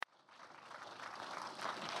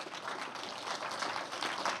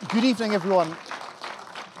Good evening, everyone.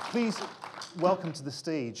 Please welcome to the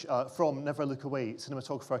stage from Never Look Away,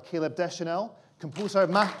 cinematographer Caleb Deschanel, composer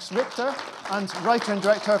Max Richter, and writer and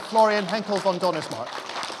director Florian Henkel von Donnersmarck.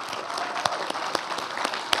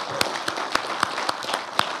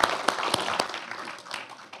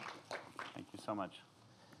 Thank you so much.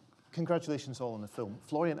 Congratulations all on the film.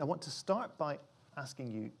 Florian, I want to start by asking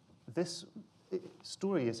you, this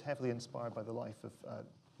story is heavily inspired by the life of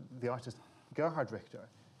the artist Gerhard Richter,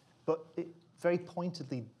 but it very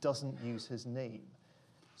pointedly doesn't use his name.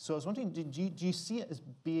 So I was wondering, do you see it as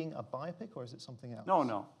being a biopic, or is it something else?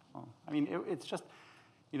 No. I mean, it's just,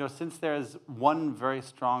 since there's one very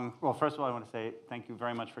strong... Well, first of all, I want to say thank you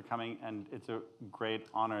very much for coming, and it's a great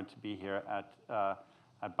honor to be here at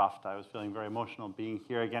BAFTA. I was feeling very emotional being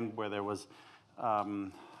here again, where there was a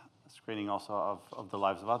screening also of The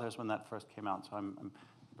Lives of Others when that first came out, so I'm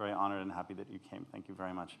very honored and happy that you came. Thank you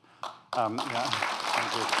very much. Thank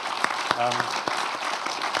you.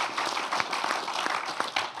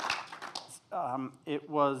 It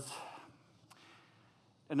was...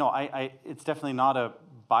 No, it's definitely not a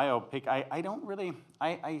biopic. I don't really...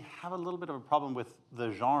 I have a little bit of a problem with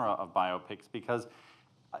the genre of biopics because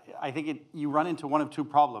I think you run into one of two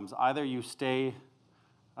problems. Either you stay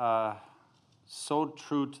so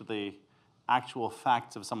true to the actual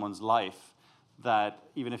facts of someone's life that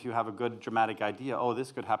even if you have a good dramatic idea, oh,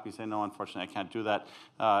 this could happen, you say, no, unfortunately, I can't do that.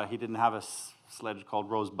 He didn't have a sledge called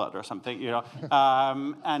Rosebud or something,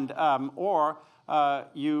 or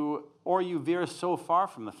you veer so far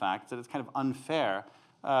from the facts that it's kind of unfair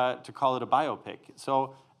to call it a biopic.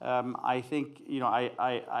 So I think,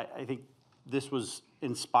 I think this was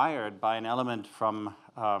inspired by an element from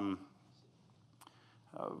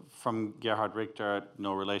Gerhard Richter,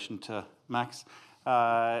 no relation to Max,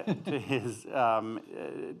 from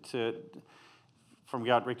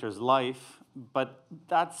Gerhard Richter's life, but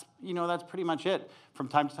that's pretty much it. From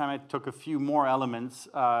time to time, I took a few more elements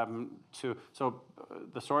So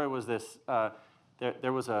the story was this: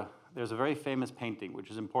 there's a very famous painting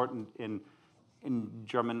which is important in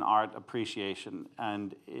German art appreciation,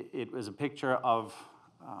 and it was a picture of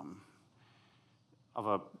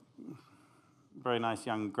a very nice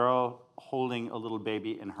young girl holding a little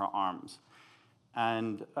baby in her arms.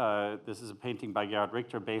 And this is a painting by Gerhard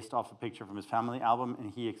Richter based off a picture from his family album,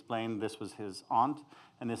 and he explained this was his aunt,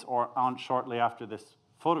 and this aunt, shortly after this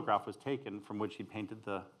photograph was taken, from which he painted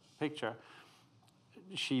the picture,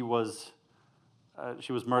 she was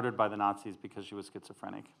murdered by the Nazis because she was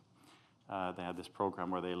schizophrenic. They had this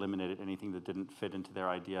program where they eliminated anything that didn't fit into their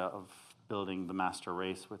idea of building the master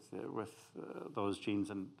race with those genes,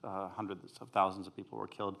 and hundreds of thousands of people were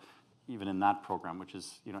killed even in that program, which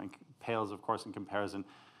is, pales, of course, in comparison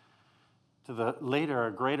to the later,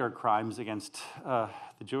 greater crimes against the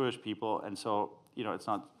Jewish people. And so, it's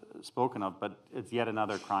not spoken of, but it's yet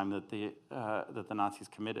another crime that the Nazis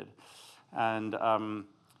committed. And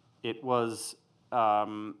it was,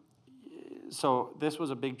 so this was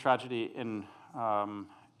a big tragedy in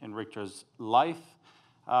Richter's life,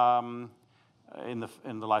 in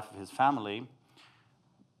the life of his family.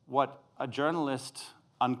 What a journalist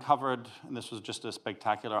uncovered, and this was just a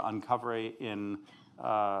spectacular uncovery in,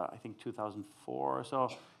 I think, 2004 or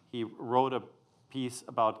so. He wrote a piece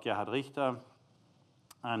about Gerhard Richter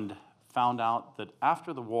and found out that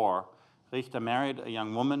after the war, Richter married a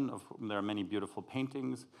young woman of whom there are many beautiful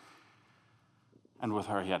paintings, and with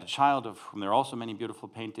her he had a child of whom there are also many beautiful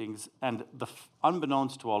paintings. And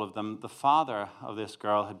unbeknownst to all of them, the father of this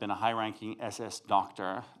girl had been a high-ranking SS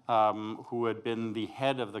doctor who had been the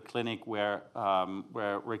head of the clinic where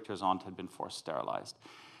Richter's aunt had been forced sterilized.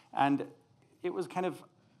 And it was kind of,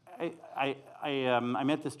 I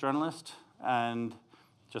met this journalist, and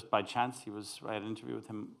just by chance, I had an interview with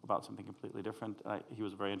him about something completely different. He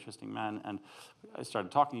was a very interesting man, and I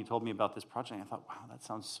started talking. He told me about this project, and I thought, wow, that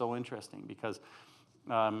sounds so interesting, because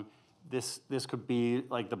this could be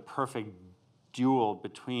like the perfect duel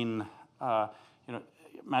between,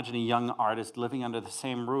 imagine a young artist living under the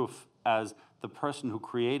same roof as the person who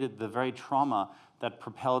created the very trauma that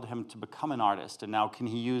propelled him to become an artist, and now can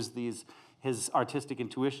he use his artistic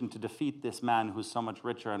intuition to defeat this man who's so much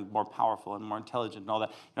richer and more powerful and more intelligent and all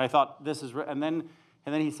that. And I thought, this is... And then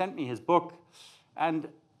he sent me his book, and,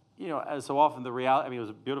 as so often, the reality... I mean, it was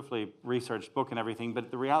a beautifully researched book and everything, but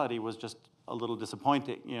the reality was just a little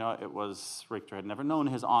disappointing. It was... Richter had never known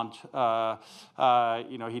his aunt.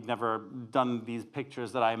 He'd never done these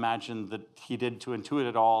pictures that I imagined that he did to intuit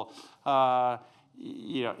it all.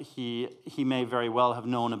 He may very well have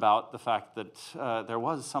known about the fact that there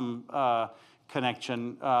was some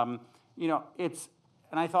connection. And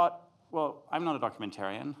I thought, well, I'm not a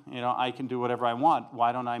documentarian. I can do whatever I want.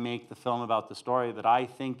 Why don't I make the film about the story that I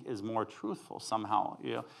think is more truthful somehow?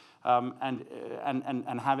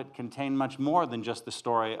 And have it contain much more than just the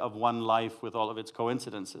story of one life with all of its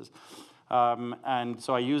coincidences. And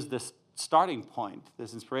so I used this starting point,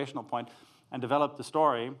 this inspirational point, and developed the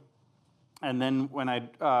story. And then when I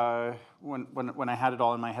had it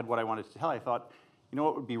all in my head what I wanted to tell, I thought,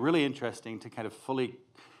 what would be really interesting to kind of fully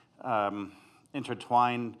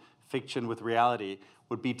intertwine fiction with reality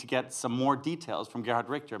would be to get some more details from Gerhard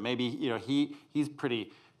Richter. Maybe he's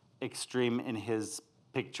pretty extreme in his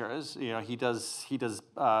pictures.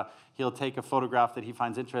 He'll take a photograph that he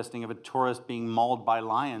finds interesting of a tourist being mauled by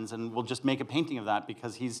lions, and will just make a painting of that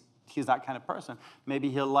because he's that kind of person. Maybe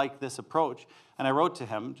he'll like this approach. And I wrote to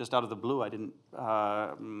him just out of the blue. I didn't,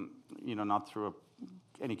 not through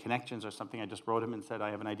any connections or something. I just wrote him and said,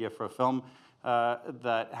 I have an idea for a film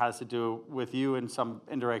that has to do with you in some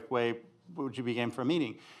indirect way. Would you be game for a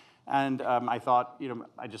meeting? And I thought,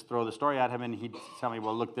 I just throw the story at him, and he'd tell me,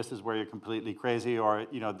 well, look, this is where you're completely crazy, or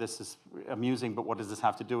this is amusing, but what does this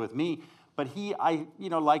have to do with me? But I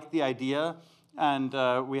liked the idea, and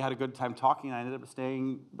we had a good time talking. I ended up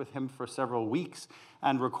staying with him for several weeks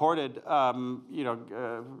and recorded,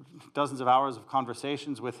 dozens of hours of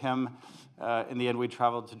conversations with him. In the end, we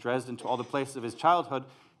traveled to Dresden, to all the places of his childhood.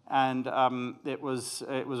 And it was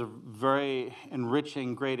a very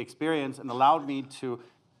enriching, great experience, and allowed me to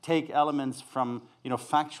take elements from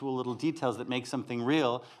factual little details that make something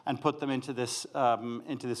real and put them into this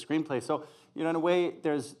screenplay. So in a way,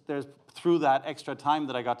 there's through that extra time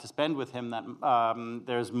that I got to spend with him, that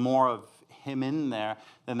there's more of him in there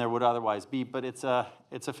than there would otherwise be. But it's a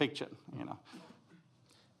fiction,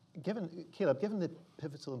 Caleb, given the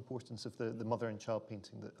pivotal importance of the mother and child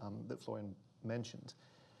painting that Florian mentioned,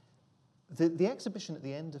 the exhibition at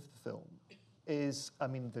the end of the film is,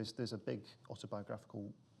 there's a big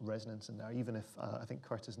autobiographical resonance in there, even if I think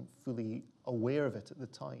Kurt isn't fully aware of it at the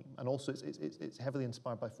time. And also it's heavily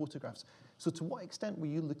inspired by photographs. So to what extent were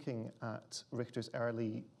you looking at Richter's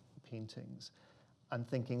early paintings and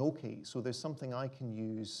thinking, okay, so there's something I can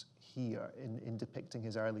use here in depicting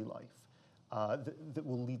his early life that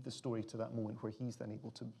will lead the story to that moment where he's then able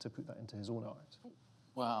to put that into his own art?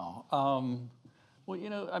 Wow.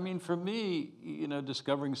 Well, for me,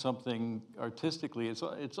 discovering something artistically,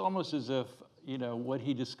 it's almost as if, what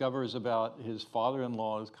he discovers about his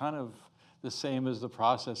father-in-law is kind of the same as the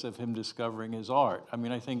process of him discovering his art.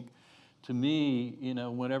 I think, to me,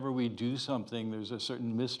 whenever we do something, there's a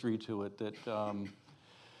certain mystery to it that,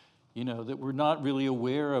 that we're not really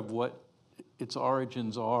aware of what its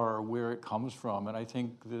origins are or where it comes from. And I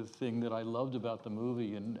think the thing that I loved about the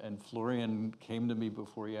movie, and Florian came to me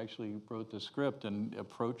before he actually wrote the script and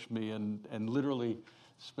approached me and literally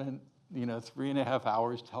spent 3.5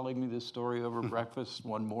 hours telling me this story over breakfast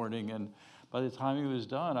one morning. And by the time he was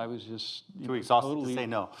done, I was just too exhausted totally, to say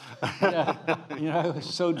no. I was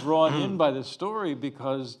so drawn in by the story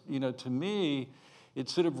because, to me, it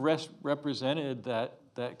sort of represented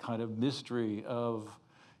that kind of mystery of,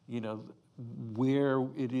 where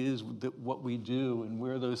it is that what we do and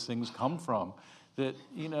where those things come from. That,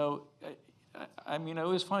 I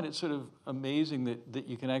always find it sort of amazing that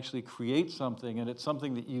you can actually create something, and it's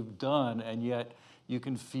something that you've done, and yet you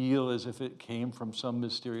can feel as if it came from some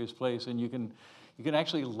mysterious place, and you can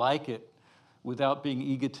actually like it without being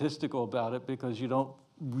egotistical about it because you don't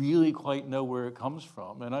really quite know where it comes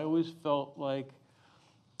from. And I always felt like,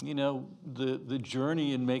 the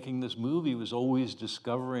journey in making this movie was always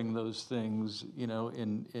discovering those things,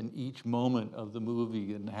 in each moment of the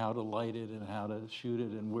movie, and how to light it and how to shoot it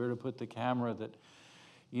and where to put the camera that,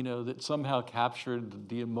 that somehow captured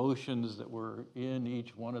the emotions that were in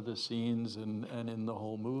each one of the scenes and in the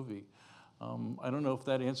whole movie. I don't know if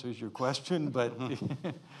that answers your question, but...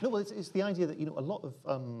 No, well, it's the idea that, a lot of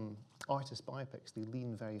artist biopics, they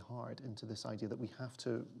lean very hard into this idea that we have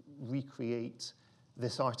to recreate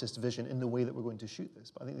this artist's vision in the way that we're going to shoot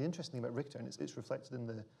this. But I think the interesting thing about Richter, and it's reflected in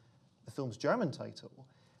the film's German title,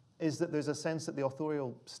 is that there's a sense that the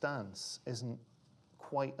authorial stance isn't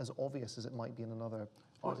quite as obvious as it might be in another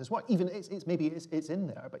artist's work. Even it's in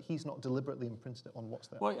there, but he's not deliberately imprinted it on what's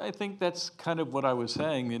there. Well, I think that's kind of what I was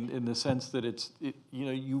saying in the sense that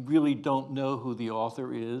you really don't know who the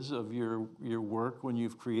author is of your work when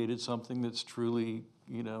you've created something that's truly,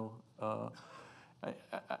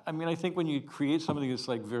 I think when you create something that's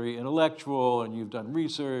like very intellectual and you've done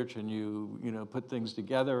research and you put things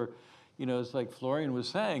together, it's like Florian was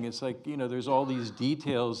saying, it's like, there's all these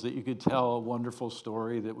details that you could tell a wonderful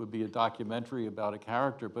story that would be a documentary about a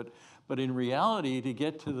character. But in reality, to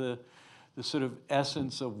get to the sort of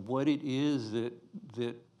essence of what it is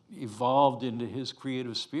that evolved into his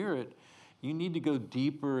creative spirit, you need to go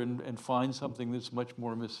deeper and find something that's much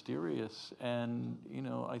more mysterious. And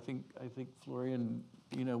I think Florian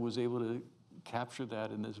was able to capture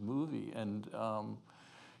that in this movie. And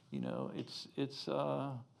it's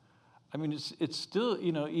still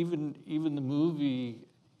even the movie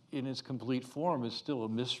in its complete form is still a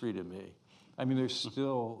mystery to me. I mean, there's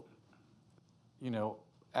still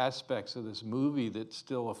aspects of this movie that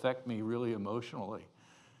still affect me really emotionally.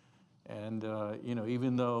 And,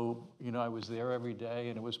 even though, I was there every day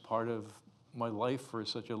and it was part of my life for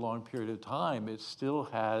such a long period of time, it still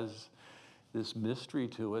has this mystery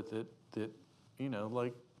to it that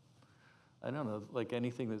like, I don't know, like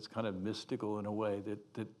anything that's kind of mystical in a way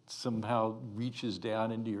that somehow reaches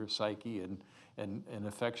down into your psyche and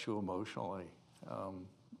affects you emotionally. And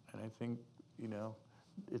I think,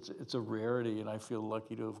 it's a rarity, and I feel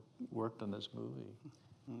lucky to have worked on this movie.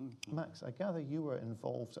 Max, I gather you were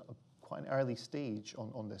involved at quite an early stage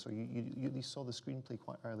on this, or you at least saw the screenplay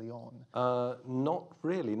quite early on. Not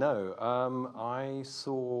really, no. I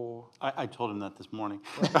saw... I told him that this morning.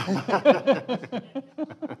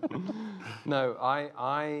 No,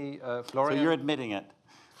 Florian... So you're admitting it.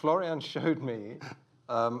 Florian showed me...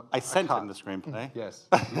 I sent him the screenplay. Yes,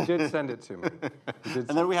 you did send it to me. And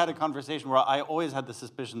then we had a conversation where I always had the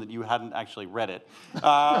suspicion that you hadn't actually read it.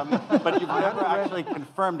 But you've never actually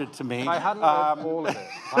confirmed it to me. I hadn't read all of it.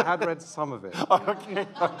 I had read some of it. Okay.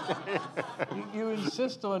 You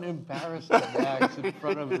insist on embarrassing Max in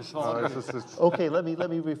front of his audience. Okay, let me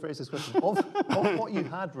rephrase this question. Of what you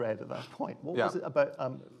had read at that point, what was it about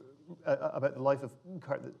the life of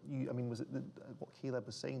Kurt that was it what Caleb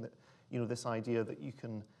was saying, that this idea that you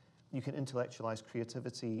can intellectualize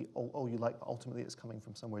creativity all you like, but ultimately it's coming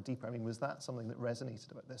from somewhere deeper? I mean, was that something that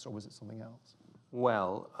resonated about this, or was it something else?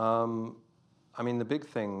 Well, the big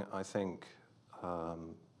thing, I think,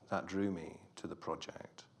 that drew me to the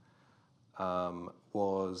project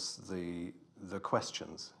was the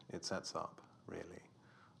questions it sets up, really.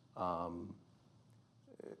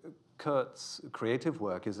 Kurt's creative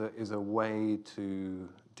work is a way to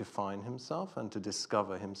define himself and to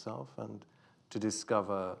discover himself and to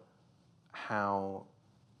discover how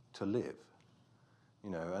to live,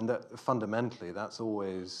 and that fundamentally that's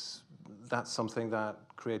something that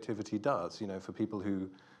creativity does, for people who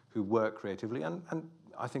work creatively, and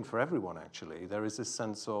I think for everyone actually, there is this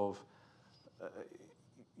sense of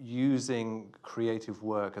using creative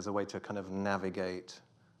work as a way to kind of navigate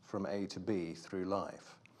from A to B through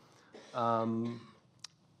life.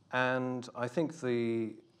 And I think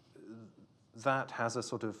that has a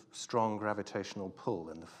sort of strong gravitational pull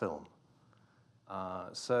in the film.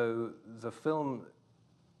 So the film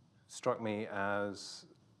struck me as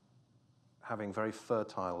having very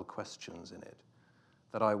fertile questions in it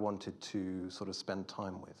that I wanted to sort of spend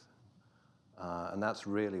time with. And that's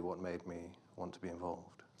really what made me want to be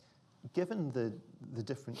involved. Given the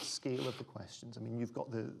different scale of the questions, I mean, you've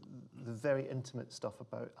got the very intimate stuff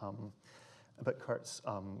about Kurt's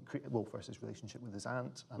first his relationship with his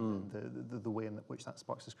aunt, and the way in which that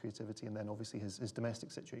sparks his creativity, and then obviously his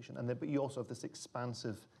domestic situation, but you also have this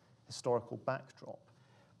expansive historical backdrop.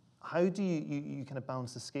 How do you kind of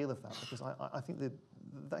balance the scale of that? Because I think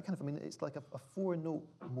that kind of, it's like a four-note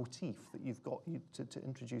motif that you've got to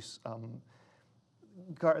introduce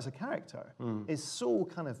Kurt as a character is so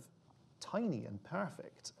kind of tiny and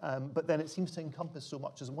perfect, but then it seems to encompass so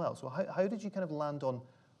much as well. So how did you kind of land on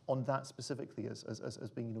that specifically as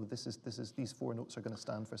being, these four notes are going to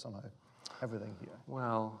stand for somehow everything here?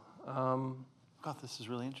 Well, God, this is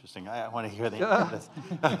really interesting. I want to hear the answer to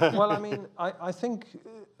this. Well, I think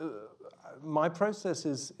my process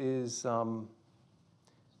is a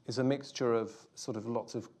mixture of sort of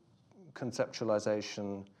lots of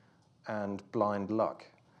conceptualization and blind luck.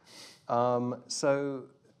 So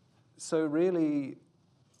really,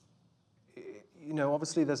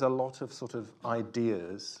 obviously there's a lot of sort of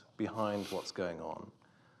ideas behind what's going on,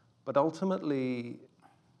 but ultimately,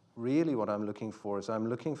 really what I'm looking for is I'm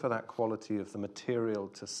looking for that quality of the material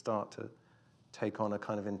to start to take on a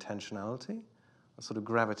kind of intentionality, a sort of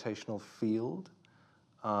gravitational field.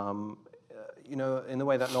 In the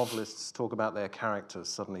way that novelists talk about their characters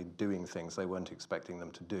suddenly doing things they weren't expecting them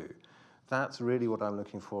to do. That's really what I'm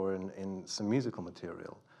looking for in some musical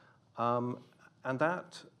material. And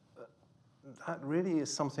that really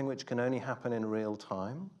is something which can only happen in real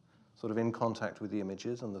time, sort of in contact with the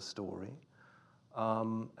images and the story.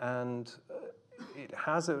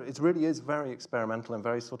 It really is very experimental and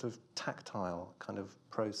very sort of tactile kind of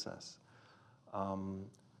process.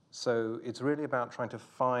 So it's really about trying to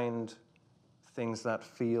find things that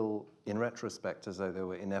feel, in retrospect, as though they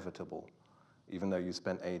were inevitable, even though you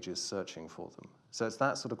spent ages searching for them. So it's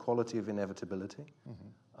that sort of quality of inevitability.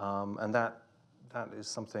 And that is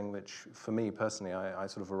something which, for me personally, I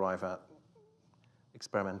sort of arrive at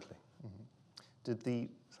experimentally. Did the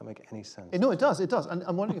Does that make any sense? No, it does. It does. And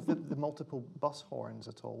I'm wondering if the multiple bus horns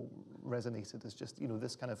at all resonated as just,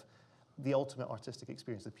 this kind of the ultimate artistic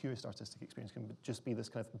experience, the purest artistic experience can just be this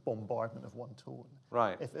kind of bombardment of one tone.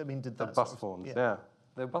 Right. Did the that bus sort of, horns? Yeah.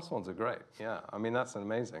 The bus horns are great. Yeah. I mean, that's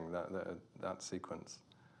amazing. That sequence.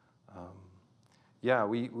 Yeah.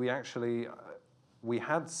 We actually. We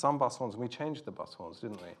had some bus horns, and we changed the bus horns,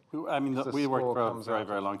 didn't we? I mean, we worked for a very,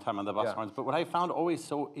 very of- long time on the bus Yeah. horns. But what I found always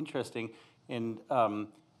so interesting in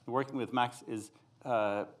working with Max is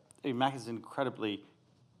Max is incredibly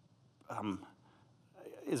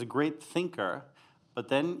is a great thinker, but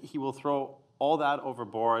then he will throw all that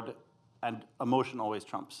overboard, and emotion always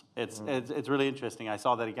trumps. It's really interesting. I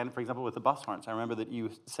saw that again, for example, with the bus horns. I remember that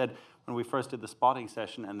you said when we first did the spotting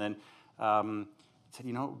session, and then said,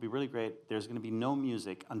 it would be really great. There's going to be no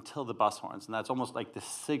music until the bus horns, and that's almost like the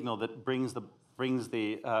signal that brings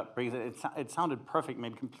it. It sounded perfect,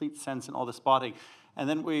 made complete sense in all the spotting, and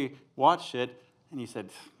then we watched it, and you said,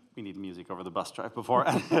 we need music over the bus drive before,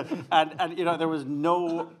 and there was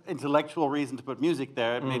no intellectual reason to put music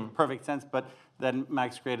there. It made perfect sense, but then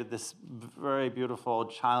Max created this very beautiful,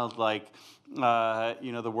 childlike,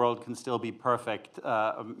 the world can still be perfect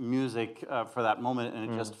music for that moment, and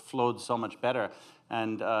it just flowed so much better.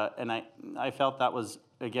 And I felt that was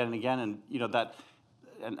again and again, and that,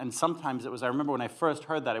 and sometimes it was. I remember when I first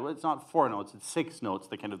heard that it's not 4 notes, it's 6 notes,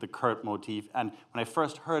 the kind of the Kurt motif. And when I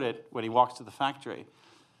first heard it, when he walks to the factory,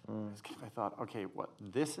 I thought, okay,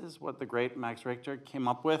 this is what the great Max Richter came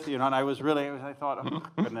up with, and I thought, oh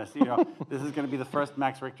goodness, this is going to be the first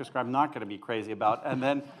Max Richter score I'm not going to be crazy about, and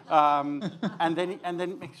then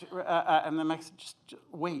Max just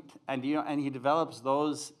wait, and he develops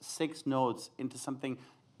those 6 notes into something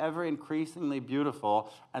ever increasingly beautiful,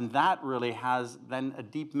 and that really has then a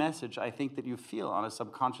deep message, I think, that you feel on a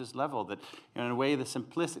subconscious level, that in a way the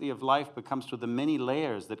simplicity of life becomes through the many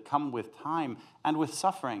layers that come with time and with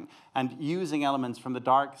suffering, and using elements from the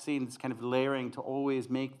dark scenes, kind of layering to always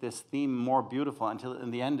make this theme more beautiful until in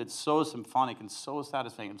the end it's so symphonic and so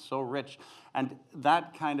satisfying and so rich, and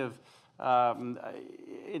that kind of I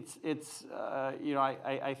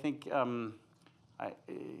think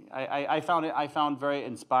I found very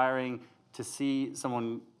inspiring to see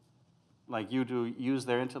someone like you do use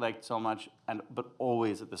their intellect so much, but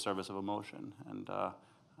always at the service of emotion. And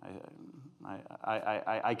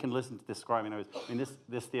I can listen to this score. I mean,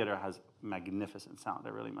 this theater has magnificent sound. I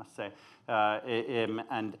really must say,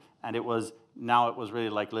 and it was really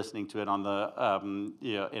like listening to it on the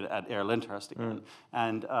at Air Lyndhurst again,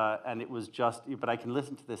 and it was just. But I can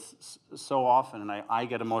listen to this so often, and I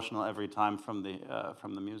get emotional every time from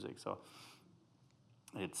the music. So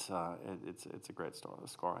it's a great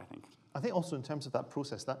score, I think. I think also in terms of that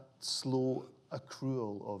process, that slow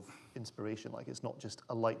accrual of inspiration, like it's not just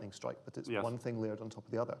a lightning strike, but it's one thing layered on top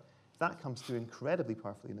of the other. That comes through incredibly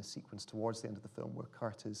powerfully in a sequence towards the end of the film where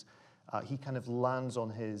Kurt is, he kind of lands on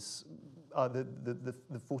his, the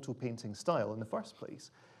photo painting style in the first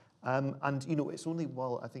place. And it's only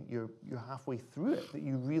while I think you're halfway through it that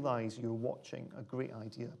you realize you're watching a great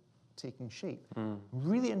idea taking shape.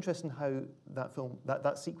 Really interesting how that film,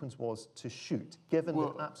 that sequence was to shoot, given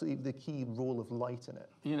absolutely the key role of light in it.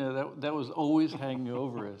 That was always hanging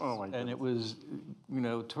over us. Oh my goodness. And it was,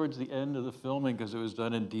 towards the end of the filming, because it was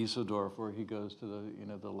done in Düsseldorf, where he goes to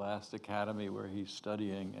the last academy where he's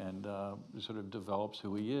studying and sort of develops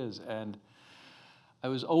who he is. And I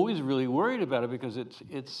was always really worried about it because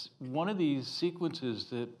it's one of these sequences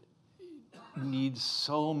that needs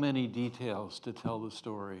so many details to tell the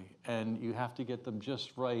story, and you have to get them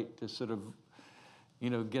just right to sort of,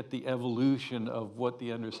 get the evolution of what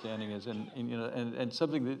the understanding is, and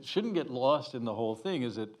something that shouldn't get lost in the whole thing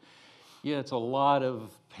is that, it's a lot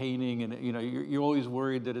of painting, and you're always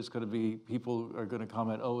worried that it's going to be, people are going to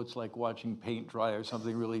comment, oh, it's like watching paint dry or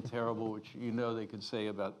something really terrible, which they can say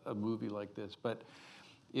about a movie like this, but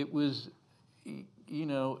it was.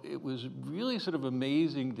 It was really sort of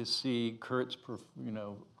amazing to see Kurt's,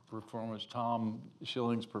 performance, Tom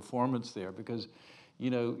Schilling's performance there, because,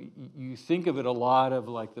 you think of it a lot of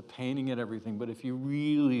like the painting and everything, but if you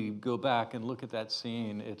really go back and look at that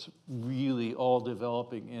scene, it's really all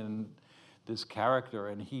developing in this character,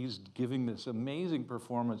 and he's giving this amazing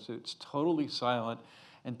performance. It's totally silent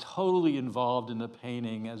and totally involved in the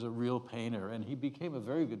painting as a real painter, and he became a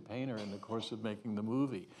very good painter in the course of making the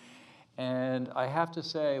movie. And I have to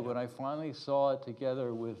say, when I finally saw it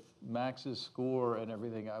together with Max's score and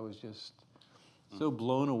everything, I was just, so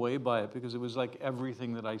blown away by it because it was like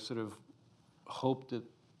everything that I sort of hoped that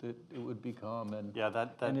it would become. And Yeah,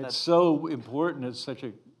 and it's so important. It's such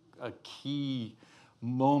a key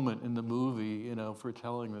moment in the movie, you know, for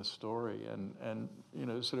telling this story, and you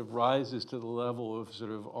know, sort of rises to the level of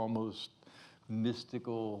sort of almost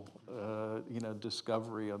mystical, you know,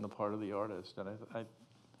 discovery on the part of the artist. And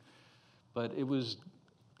but it was,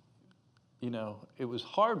 you know, it was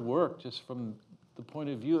hard work just from the point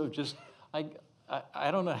of view of just,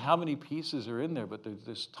 I don't know how many pieces are in there, but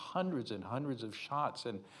there's hundreds and hundreds of shots,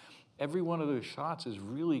 and every one of those shots is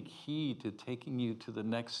really key to taking you to the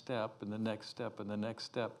next step and the next step and the next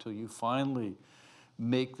step till you finally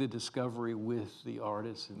make the discovery with the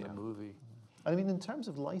artist in the movie. I mean, in terms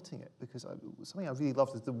of lighting it, because something I really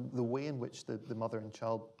loved is the way in which the mother and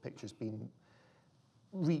child picture's been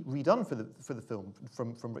redone for the film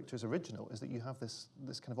from Richter's original, is that you have this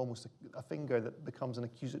kind of almost a finger that becomes an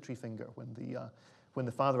accusatory finger when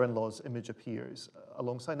the father-in-law's image appears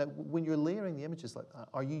alongside. Now, when you're layering the images like that,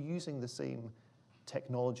 are you using the same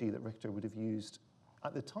technology that Richter would have used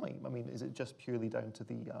at the time? I mean, is it just purely down to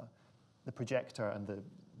the projector and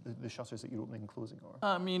the shutters that you're opening and closing? Or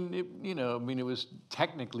I mean, it was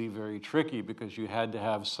technically very tricky because you had to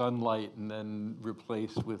have sunlight and then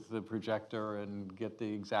replace with the projector and get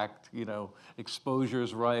the exact, you know,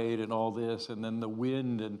 exposures right and all this, and then the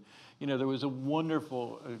wind, and you know, there was a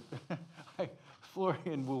wonderful.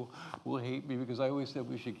 Florian will hate me because I always said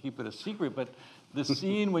we should keep it a secret, but the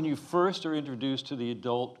scene when you first are introduced to the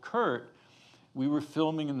adult Kurt, we were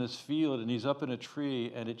filming in this field and he's up in a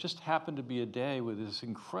tree, and it just happened to be a day with this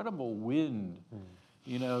incredible wind,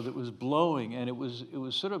 you know, that was blowing, and it was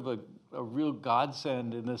sort of a real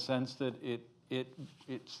godsend in the sense that it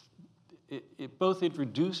both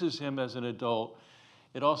introduces him as an adult,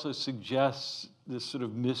 it also suggests this sort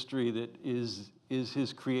of mystery that is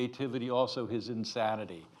his creativity also his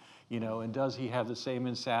insanity, you know, and does he have the same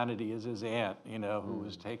insanity as his aunt, you know, who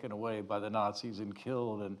was taken away by the Nazis and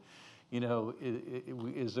killed, and you know,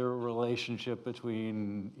 is there a relationship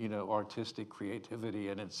between, you know, artistic creativity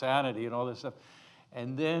and insanity and all this stuff?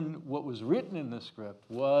 And then what was written in the script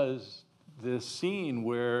was this scene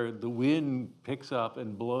where the wind picks up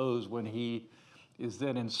and blows when he is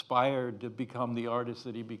then inspired to become the artist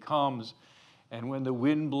that he becomes. And when the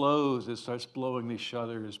wind blows, it starts blowing these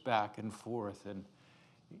shutters back and forth. And,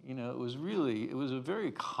 you know, it was a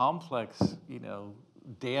very complex, you know,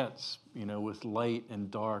 dance, you know, with light and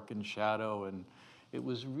dark and shadow. And it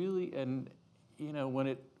was really, and, you know, when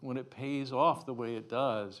it pays off the way it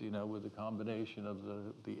does, you know, with the combination of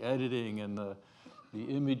the editing and the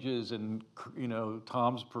images and, you know,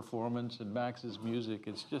 Tom's performance and Max's music,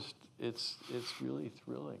 it's just, it's really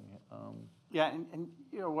thrilling. Yeah, and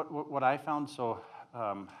you know what I found so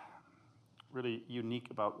really unique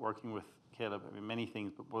about working with Caleb, I mean, many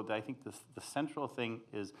things, but what I think the central thing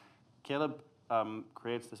is Caleb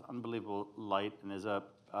creates this unbelievable light and is a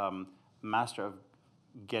master of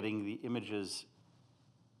getting the images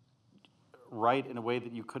right in a way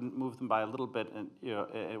that you couldn't move them by a little bit, and you know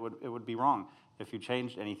it would be wrong if you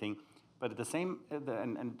changed anything. But at the same,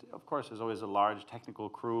 and of course, there's always a large technical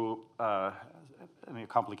crew. I mean, a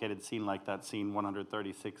complicated scene like that scene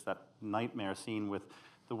 136, that nightmare scene with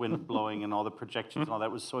the wind blowing and all the projections and all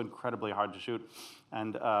that was so incredibly hard to shoot.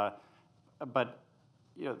 And but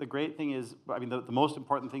you know, the great thing is, I mean, the most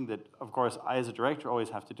important thing that, of course, I as a director always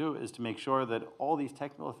have to do is to make sure that all these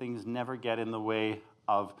technical things never get in the way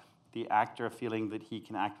of the actor feeling that he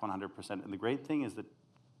can act 100%. And the great thing is that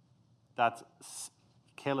that's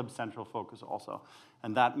Caleb's central focus also,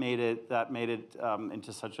 and that made it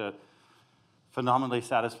into such a phenomenally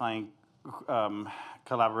satisfying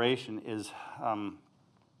collaboration. Is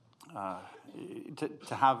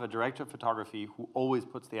to have a director of photography who always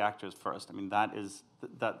puts the actors first. I mean,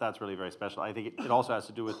 that's really very special. I think it also has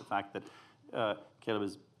to do with the fact that Caleb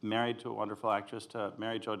is married to a wonderful actress,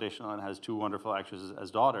 Mary Jo Deschanel, and has two wonderful actresses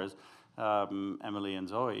as daughters, Emily and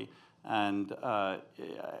Zoe. And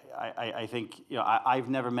I think, you know, I've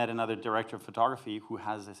never met another director of photography who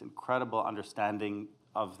has this incredible understanding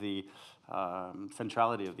of the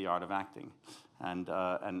centrality of the art of acting. And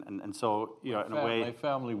so, you know, in a way, my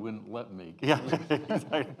family wouldn't let me. Yeah,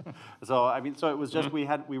 exactly. So I mean, so it was just we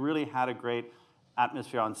really had a great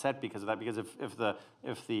atmosphere on set because of that. Because if the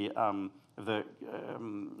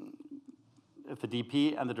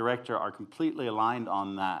DP and the director are completely aligned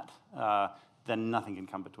on that, then nothing can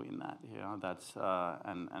come between that. You know, that's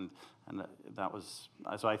and that was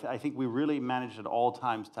so. I think we really managed at all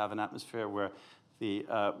times to have an atmosphere where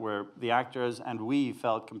the actors and we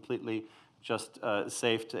felt completely just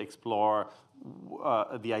safe to explore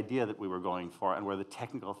the idea that we were going for, and where the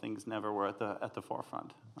technical things never were at the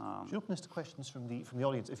forefront. Should we open this to questions from the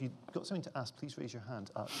audience? If you've got something to ask, please raise your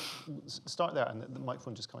hand. Start there, and the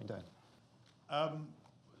microphone just coming down.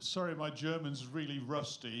 Sorry, my German's really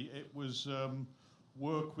rusty. It was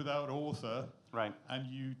work without author. Right. And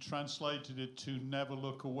you translated it to Never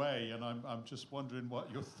Look Away, and I'm just wondering what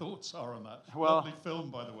your thoughts are on that. Well, lovely film,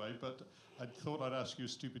 by the way, but I thought I'd ask you a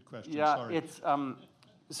stupid question. Yeah, Sorry. it's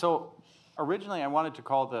so originally I wanted to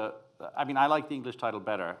call I like the English title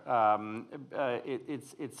better.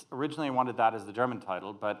 It's originally I wanted that as the German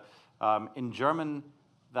title, but in German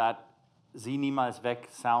that Sie niemals weg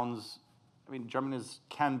sounds. I mean, German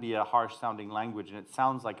can be a harsh sounding language, and it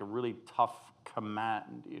sounds like a really tough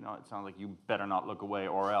command. You know, it sounds like you better not look away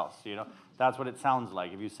or else. You know, that's what it sounds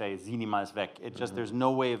like if you say Sie niemals weg. It just there's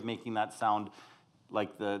no way of making that sound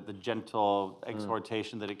like the gentle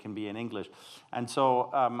exhortation that it can be in English. And so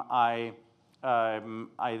I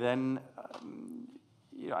then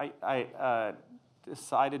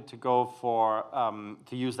decided to go for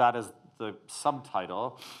to use that as the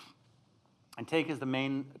subtitle and take as the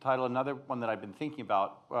main title another one that I've been thinking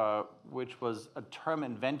about, which was a term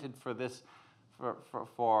invented for this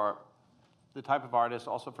for the type of artist,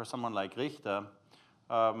 also for someone like Richter,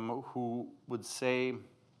 who would say,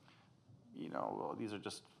 you know, these are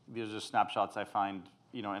just snapshots I find,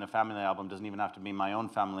 you know, in a family album. Doesn't even have to be my own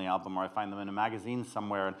family album, or I find them in a magazine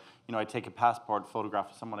somewhere. And, you know, I take a passport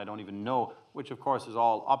photograph of someone I don't even know, which of course is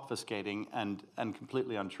all obfuscating and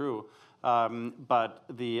completely untrue. But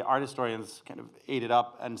the art historians kind of ate it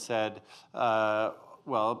up and said,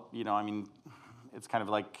 well, you know, I mean, it's kind of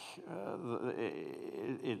like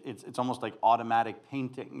it's almost like automatic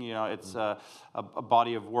painting. You know, it's a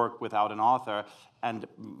body of work without an author. And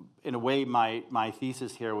in a way, my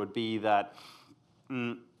thesis here would be that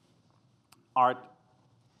art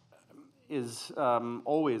is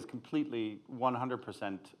always completely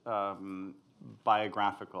 100%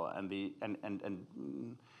 biographical, and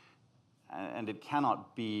it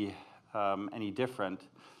cannot be any different.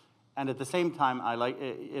 And at the same time, I like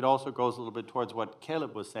it also goes a little bit towards what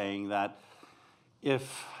Caleb was saying, that if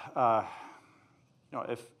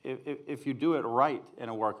you do it right in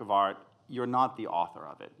a work of art, you're not the author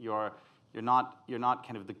of it. You're not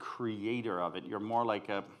kind of the creator of it. You're more like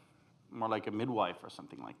a midwife or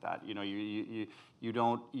something like that. You know,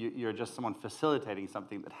 you're just someone facilitating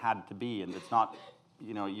something that had to be, and it's not,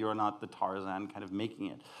 you know, you're not the Tarzan kind of making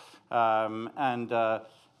it.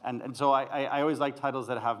 And so I always like titles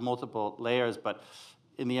that have multiple layers, but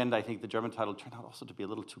in the end, I think the German title turned out also to be a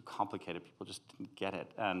little too complicated. People just didn't get it,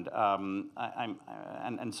 and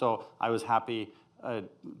so I was happy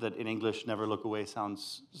that in English, Never Look Away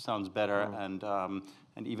sounds better, and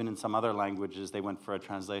even in some other languages, they went for a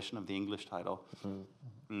translation of the English title.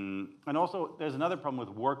 And also, there's another problem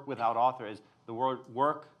with work without author, is the word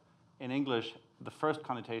work in English, the first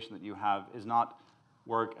connotation that you have is not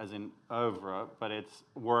work as in oeuvre, but it's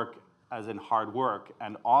work as in hard work.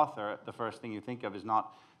 And author, the first thing you think of is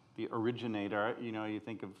not the originator, you know, you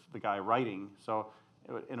think of the guy writing. So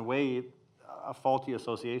in a way, a faulty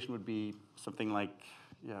association would be something like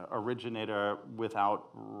originator without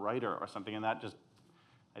writer or something, and that just,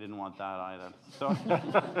 I didn't want that either. So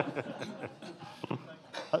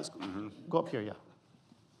Let's go up here, yeah.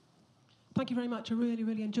 Thank you very much. I really,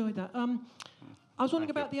 really enjoyed that. I was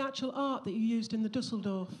wondering about the actual art that you used in the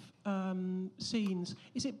Dusseldorf scenes.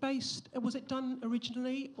 Was it done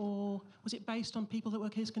originally, or was it based on people that were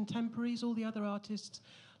his contemporaries, all the other artists,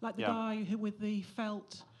 like the guy with the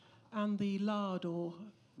felt and the lard or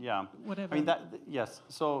whatever? I mean, yes.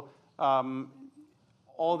 So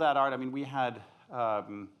all that art, I mean, we had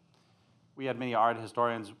many art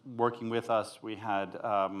historians working with us. We had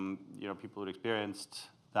people who had experienced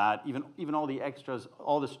that. Even all the extras,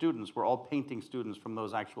 all the students were all painting students from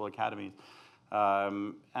those actual academies.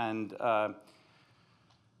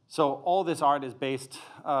 So all this art is based,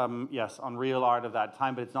 yes, on real art of that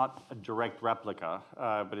time, but it's not a direct replica,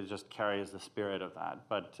 but it just carries the spirit of that.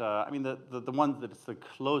 But I mean, the one that's the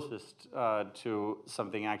closest to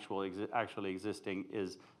something actually existing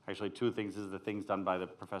is actually two things. Is the things done by the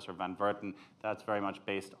Professor Van Verten. That's very much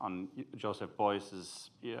based on Joseph Beuys's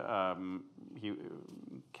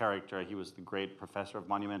character. He was the great professor of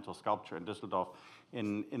monumental sculpture in Düsseldorf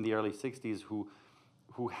in the early 60s,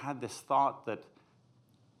 who had this thought that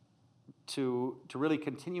to really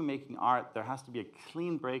continue making art, there has to be a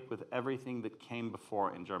clean break with everything that came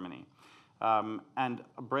before in Germany. And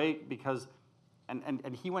a break because,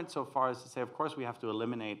 and he went so far as to say, of course, we have to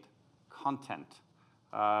eliminate content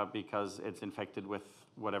because it's infected with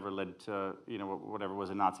whatever led to, whatever was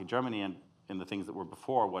in Nazi Germany. And in the things that were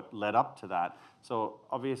before, what led up to that. So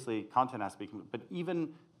obviously content has to be, but even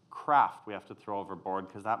craft we have to throw overboard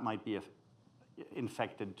because that might be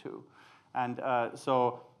infected too. And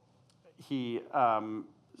so he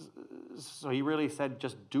really said,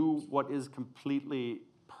 just do what is completely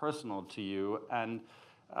personal to you, and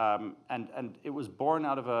it was born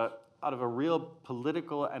out of a real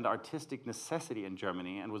political and artistic necessity in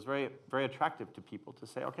Germany, and was very, very attractive to people to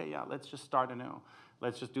say, okay, yeah, let's just start anew.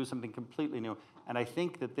 Let's just do something completely new. And I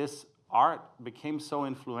think that this art became so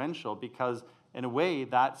influential because, in a way,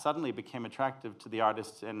 that suddenly became attractive to the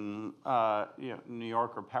artists in New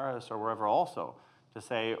York or Paris or wherever also, to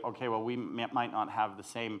say, okay, well, we might not have the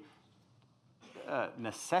same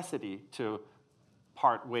necessity to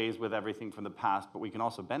part ways with everything from the past, but we can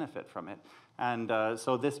also benefit from it. And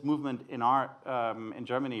so this movement in art in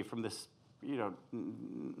Germany, from this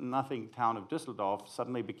nothing town of Düsseldorf,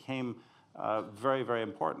 suddenly became very, very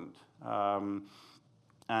important. Yeah,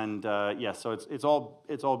 so it's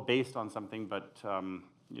all based on something, but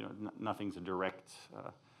nothing's a direct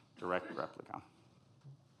replica.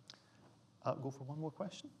 Go for one more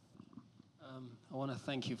question. I want to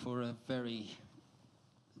thank you for a very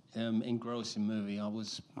engrossing movie. I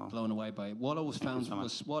was blown away by it. What I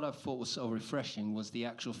thought was so refreshing was the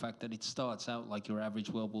actual fact that it starts out like your average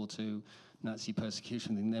World War II Nazi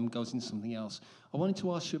persecution thing, then goes into something else. I wanted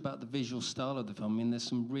to ask you about the visual style of the film. I mean, there's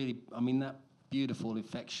some really, that beautiful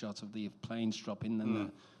effect shot of the planes dropping,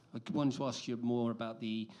 and I wanted to ask you more about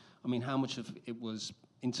how much of it was,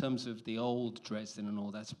 in terms of the old Dresden and all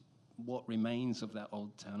that, what remains of that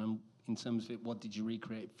old town, and in terms of it, what did you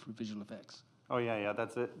recreate for visual effects? Oh yeah,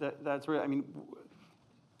 that's it. That's real. I mean,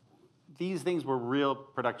 these things were real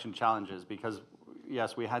production challenges because,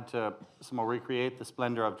 yes, we had to somehow recreate the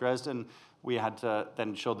splendor of Dresden. We had to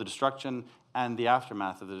then show the destruction and the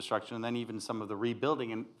aftermath of the destruction, and then even some of the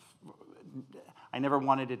rebuilding. And I never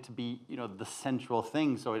wanted it to be, the central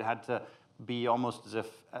thing. So it had to be almost as if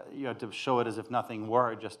you had to show it as if nothing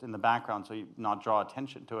were, just in the background, so you not draw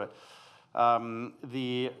attention to it.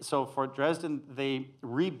 So for Dresden, they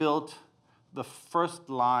rebuilt the first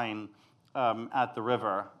line at the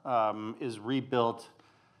river is rebuilt.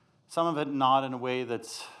 Some of it not in a way that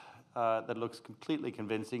looks completely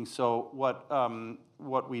convincing. So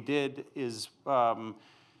what we did is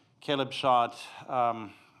Caleb shot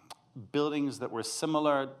buildings that were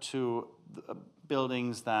similar to the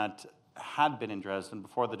buildings that had been in Dresden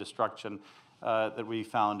before the destruction that we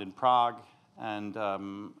found in Prague and I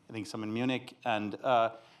think some in Munich, and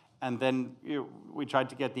then we tried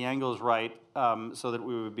to get the angles right so that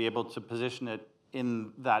we would be able to position it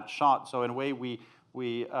in that shot. So in a way, we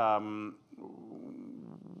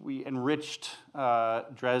enriched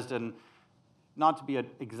Dresden, not to be an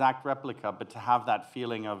exact replica, but to have that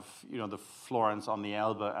feeling of the Florence on the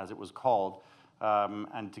Elbe, as it was called,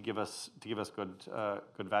 and to give us good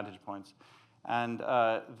vantage points. And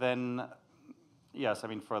then, yes, I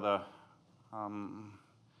mean for the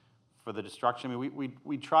destruction, I mean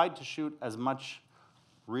we tried to shoot as much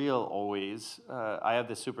real always. I have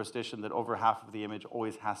this superstition that over half of the image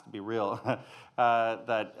always has to be real.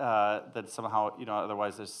 that somehow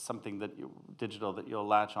otherwise there's something digital that you'll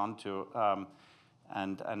latch onto.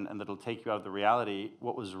 And that'll take you out of the reality.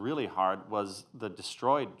 What was really hard was the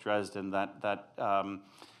destroyed Dresden that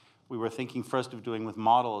we were thinking first of doing with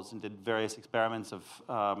models, and did various experiments of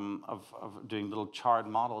doing little charred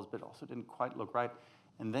models, but also didn't quite look right.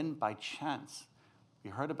 And then by chance,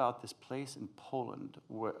 we heard about this place in Poland,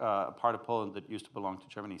 a part of Poland that used to belong to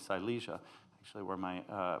Germany, Silesia, actually where my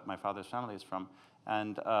father's family is from.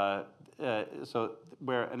 And so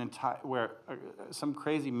where some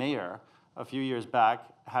crazy mayor a few years back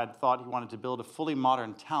had thought he wanted to build a fully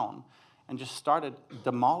modern town, and just started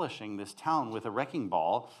demolishing this town with a wrecking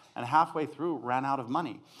ball, and halfway through ran out of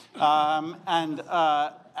money, and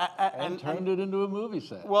turned it into a movie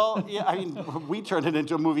set. Well, yeah, I mean, we turned it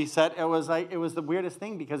into a movie set. It was the weirdest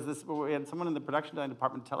thing because we had someone in the production design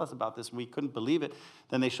department tell us about this, and we couldn't believe it.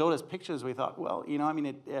 Then they showed us pictures. We thought, well, I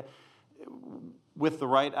mean, with the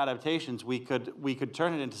right adaptations, we could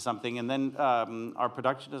turn it into something. And then our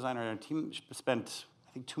production designer and our team spent,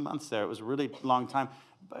 I think, 2 months there. It was a really long time,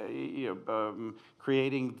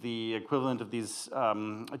 creating the equivalent of these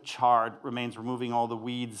charred remains, removing all the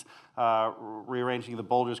weeds, rearranging the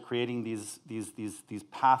boulders, creating these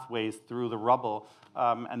pathways through the rubble,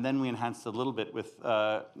 and then we enhanced a little bit with.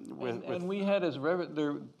 And we had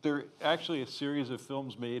there actually a series of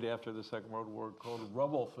films made after the Second World War called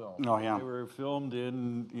Rubble films. Oh yeah. They were filmed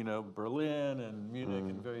in Berlin and Munich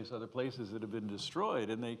and various other places that have been destroyed,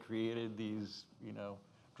 and they created these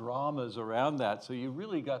dramas around that. So you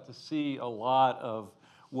really got to see a lot of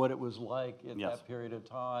what it was like in Yes. that period of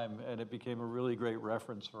time, and it became a really great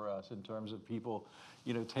reference for us in terms of people,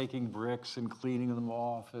 taking bricks and cleaning them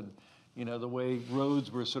off, and the way roads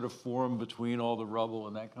were sort of formed between all the rubble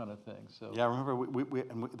and that kind of thing. So Yeah, I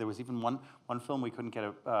remember there was even one film we couldn't get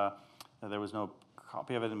there was no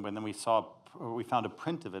copy of it, and then we found a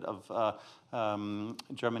print of it of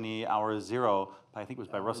Germany Hour Zero. I think it was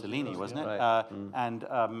by Rossellini, wasn't it? Right.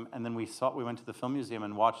 And then we went to the film museum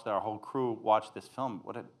and watched. Our whole crew watched this film.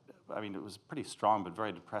 It was a pretty strong but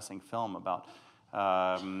very depressing film about.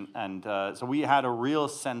 So we had a real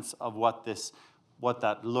sense of what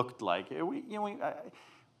that looked like.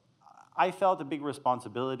 I felt a big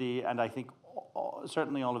responsibility, and I think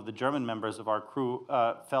certainly all of the German members of our crew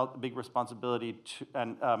felt a big responsibility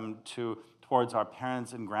towards our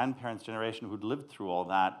parents' and grandparents' generation who'd lived through all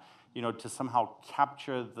that, to somehow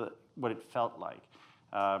capture what it felt like.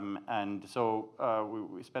 And so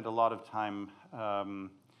we spent a lot of time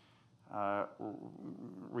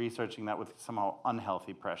researching that with somehow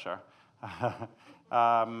unhealthy pressure.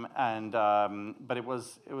 But it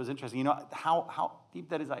was interesting. How deep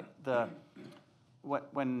that is.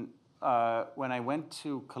 When I went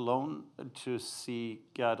to Cologne to see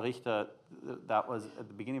Gerhard Richter, that was at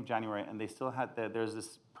the beginning of January, and they still had there's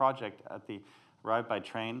this project at the Arrive by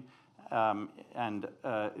Train, and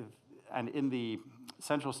in the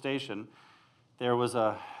central station, there's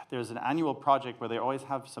an annual project where they always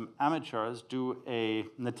have some amateurs do a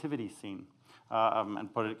nativity scene.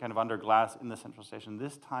 And put it kind of under glass in the central station.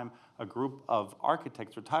 This time, a group of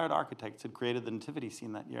architects, retired architects, had created the nativity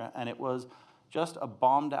scene that year, and it was just a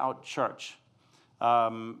bombed-out church,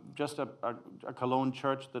 just a Cologne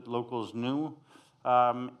church that locals knew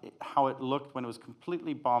how it looked when it was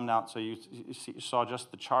completely bombed out. So you saw just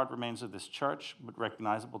the charred remains of this church, but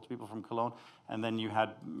recognizable to people from Cologne, and then you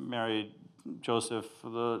had Mary, Joseph,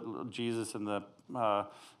 Jesus, and the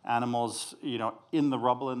animals, in the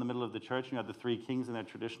rubble in the middle of the church. You had the three kings in their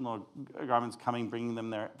traditional garments coming, bringing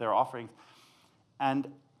them their offerings. And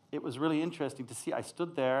it was really interesting to see. I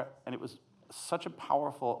stood there, and it was such a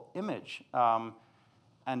powerful image.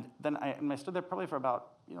 And then I stood there probably for about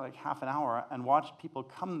like half an hour and watched people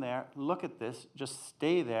come there, look at this, just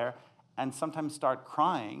stay there, and sometimes start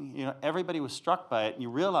crying. Everybody was struck by it, and you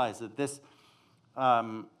realize that this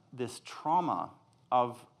trauma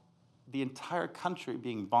of the entire country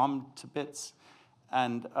being bombed to bits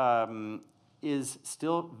and is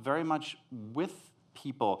still very much with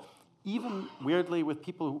people, even weirdly with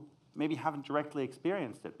people who maybe haven't directly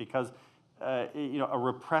experienced it, because a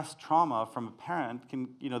repressed trauma from a parent can,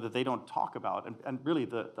 that they don't talk about. And really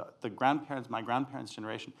the grandparents, my grandparents'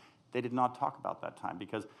 generation, they did not talk about that time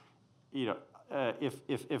because,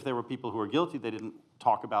 if there were people who were guilty, they didn't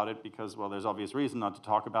talk about it because, well, there's obvious reason not to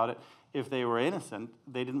talk about it. If they were innocent,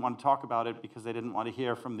 they didn't want to talk about it because they didn't want to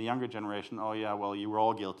hear from the younger generation, oh yeah, well, you were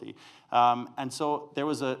all guilty. And so there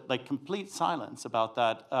was a complete silence about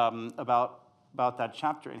that, about that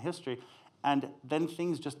chapter in history. And then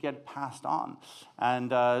things just get passed on. And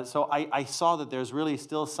so I saw that there's really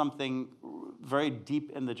still something very deep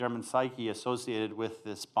in the German psyche associated with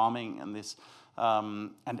this bombing and this,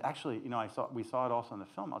 and actually, we saw it also in the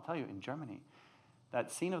film. I'll tell you, in Germany,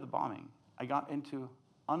 that scene of the bombing, I got into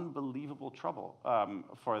unbelievable trouble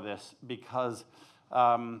for this because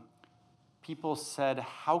people said,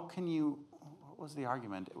 how can you, what was the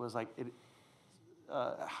argument? It was like,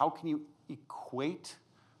 how can you equate?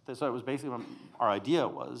 So it was basically, our idea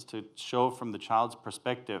was to show from the child's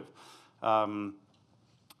perspective,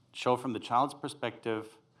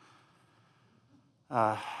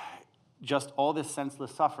 just all this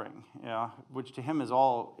senseless suffering, which to him is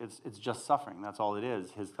it's just suffering. That's all it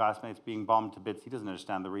is. His classmates being bombed to bits, he doesn't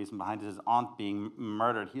understand the reason behind it. His aunt being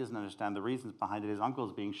murdered, he doesn't understand the reasons behind it. His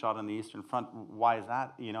uncle's being shot on the Eastern Front. Why is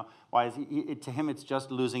that? Why is to him, it's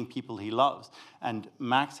just losing people he loves. And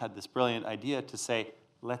Max had this brilliant idea to say,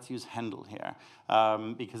 let's use Handel here,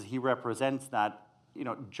 because he represents that,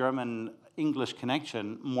 German-English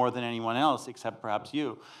connection more than anyone else, except perhaps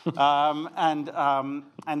you. And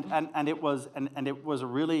it was a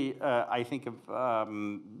really, I think,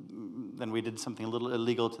 then we did something a little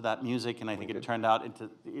illegal to that music, and I think it turned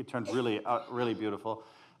really beautiful.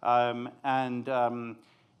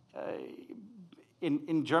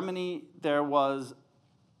 In Germany, there was,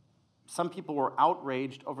 some people were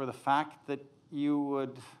outraged over the fact that you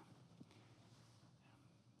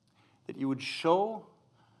would show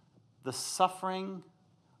the suffering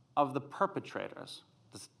of the perpetrators,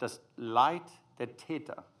 das Leid der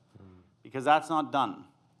Täter, because that's not done.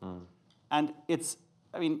 And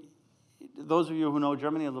those of you who know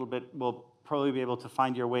Germany a little bit will probably be able to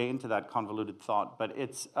find your way into that convoluted thought, but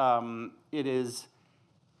it is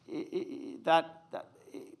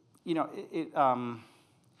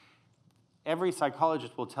every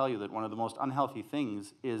psychologist will tell you that one of the most unhealthy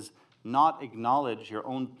things is not acknowledge your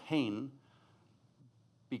own pain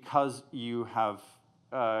because you have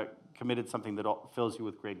committed something that fills you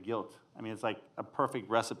with great guilt. I mean, it's like a perfect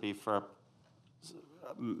recipe for a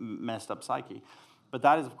messed up psyche. But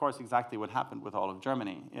that is, of course, exactly what happened with all of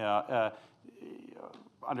Germany.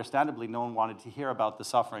 Understandably, no one wanted to hear about the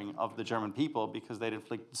suffering of the German people because they'd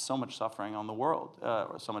inflicted so much suffering on the world,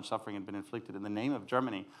 or so much suffering had been inflicted in the name of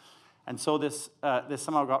Germany. And so this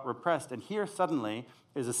somehow got repressed. And here suddenly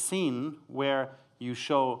is a scene where you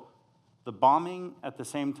show the bombing at the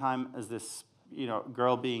same time as this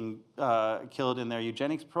girl being killed in their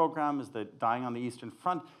eugenics program, as the dying on the Eastern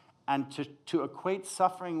Front. And to equate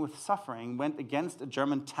suffering with suffering went against a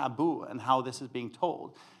German taboo and how this is being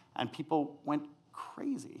told. And people went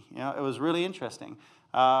crazy. It was really interesting.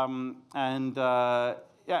 Yeah, I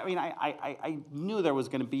mean, I knew there was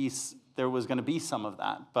going to be some of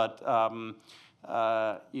that, but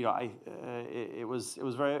it was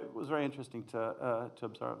very interesting to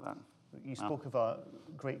observe that. You spoke of a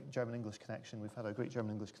great German-English connection. We've had a great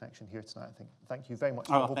German-English connection here tonight, I think. Thank you very much.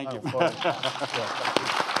 Oh, thank you. Thank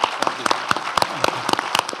you.